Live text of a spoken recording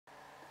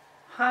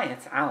Hi,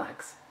 it's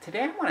Alex.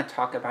 Today I want to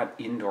talk about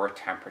indoor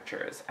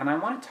temperatures, and I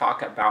want to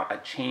talk about a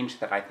change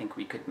that I think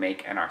we could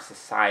make in our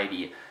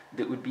society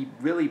that would be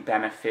really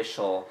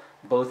beneficial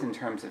both in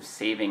terms of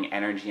saving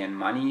energy and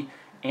money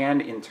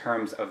and in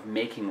terms of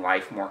making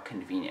life more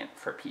convenient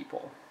for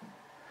people.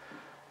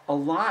 A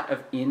lot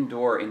of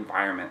indoor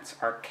environments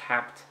are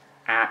kept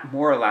at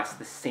more or less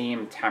the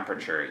same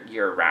temperature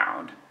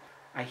year-round.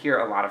 I hear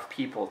a lot of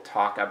people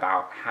talk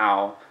about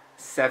how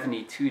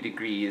 72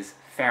 degrees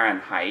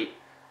Fahrenheit,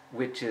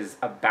 which is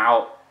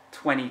about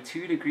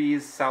 22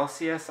 degrees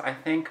Celsius, I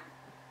think.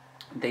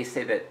 They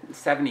say that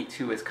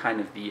 72 is kind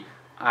of the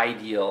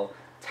ideal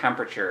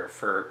temperature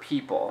for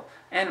people,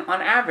 and on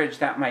average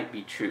that might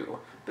be true.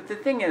 But the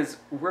thing is,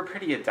 we're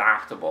pretty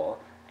adaptable,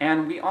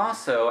 and we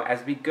also,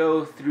 as we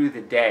go through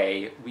the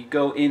day, we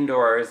go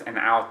indoors and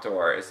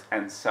outdoors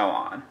and so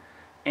on.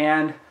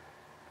 And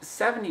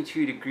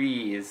 72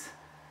 degrees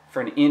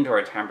for an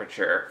indoor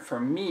temperature, for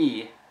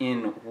me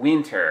in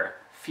winter,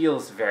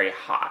 feels very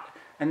hot.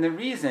 And the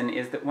reason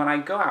is that when I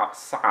go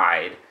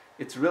outside,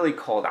 it's really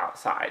cold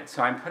outside,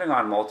 so I'm putting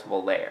on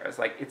multiple layers.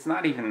 Like, it's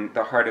not even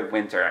the heart of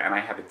winter, and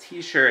I have a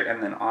t-shirt,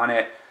 and then on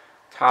it,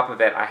 top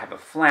of it, I have a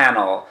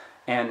flannel,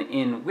 and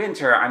in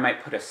winter, I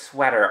might put a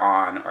sweater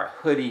on, or a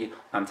hoodie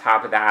on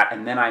top of that,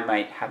 and then I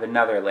might have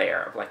another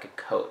layer of like a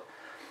coat.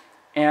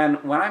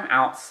 And when I'm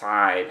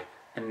outside,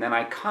 and then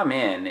I come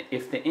in,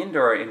 if the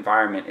indoor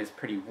environment is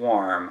pretty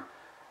warm,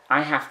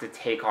 I have to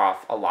take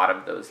off a lot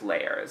of those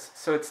layers.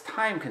 So it's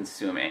time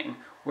consuming,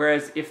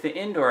 whereas if the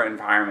indoor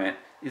environment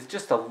is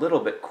just a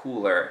little bit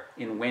cooler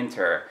in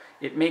winter,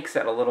 it makes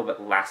it a little bit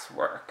less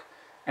work.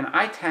 And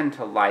I tend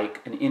to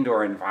like an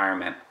indoor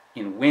environment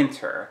in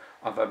winter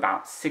of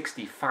about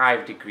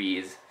 65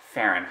 degrees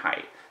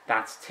Fahrenheit.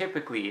 That's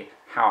typically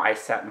how I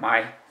set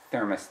my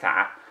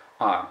thermostat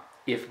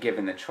if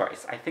given the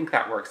choice. I think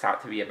that works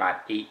out to be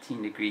about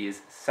 18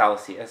 degrees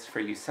Celsius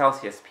for you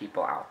Celsius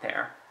people out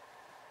there.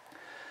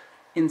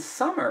 In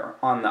summer,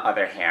 on the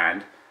other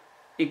hand,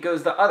 it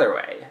goes the other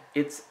way.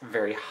 It's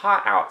very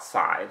hot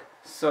outside,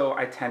 so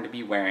I tend to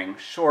be wearing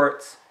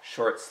shorts,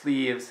 short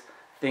sleeves,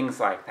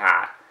 things like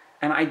that.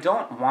 And I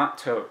don't want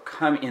to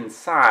come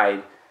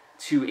inside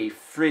to a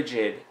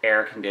frigid,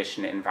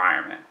 air-conditioned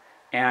environment.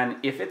 And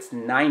if it's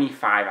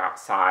 95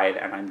 outside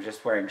and I'm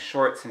just wearing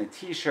shorts and a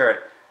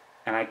t-shirt,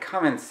 and I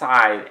come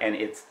inside and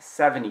it's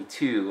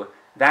 72,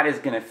 that is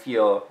going to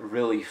feel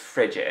really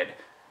frigid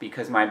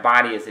because my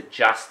body is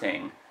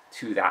adjusting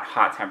to that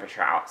hot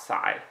temperature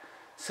outside.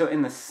 So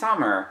in the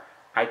summer,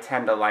 I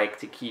tend to like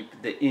to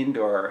keep the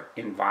indoor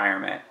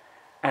environment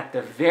at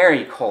the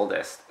very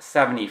coldest,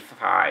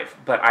 75,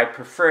 but I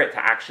prefer it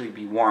to actually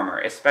be warmer,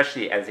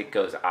 especially as it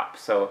goes up.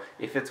 So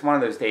if it's one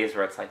of those days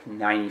where it's like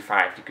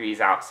 95 degrees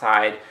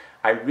outside,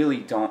 I really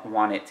don't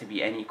want it to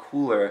be any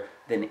cooler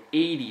than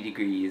 80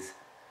 degrees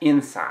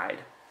inside.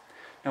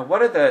 Now,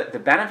 what are the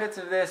benefits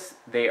of this?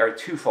 They are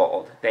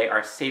twofold. They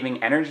are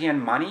saving energy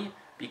and money,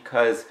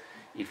 because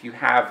if you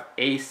have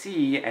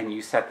AC and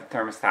you set the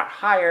thermostat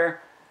higher,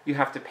 you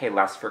have to pay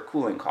less for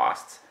cooling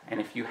costs.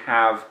 And if you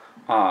have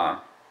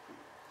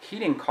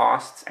heating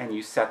costs and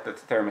you set the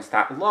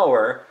thermostat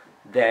lower,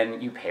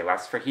 then you pay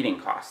less for heating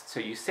costs. So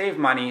you save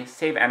money,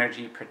 save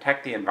energy,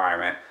 protect the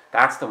environment.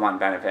 That's the one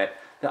benefit.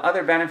 The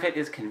other benefit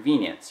is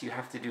convenience. You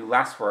have to do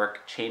less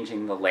work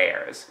changing the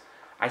layers.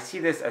 I see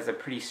this as a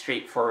pretty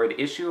straightforward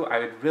issue. I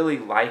would really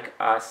like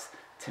us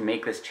to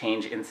make this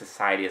change in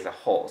society as a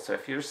whole. So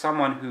if you're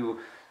someone who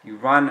you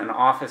run an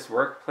office,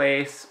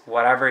 workplace,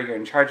 whatever, you're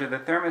in charge of the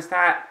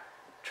thermostat,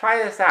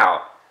 try this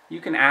out. You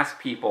can ask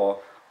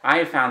people. I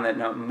have found that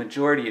the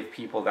majority of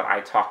people that I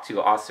talk to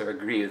also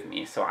agree with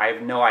me, so I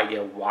have no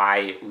idea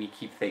why we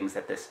keep things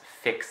at this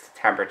fixed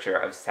temperature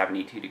of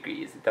 72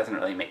 degrees. It doesn't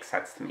really make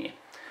sense to me.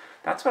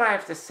 That's what I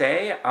have to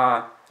say.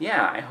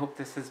 Yeah, I hope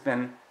this has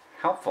been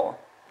helpful.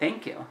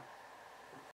 Thank you.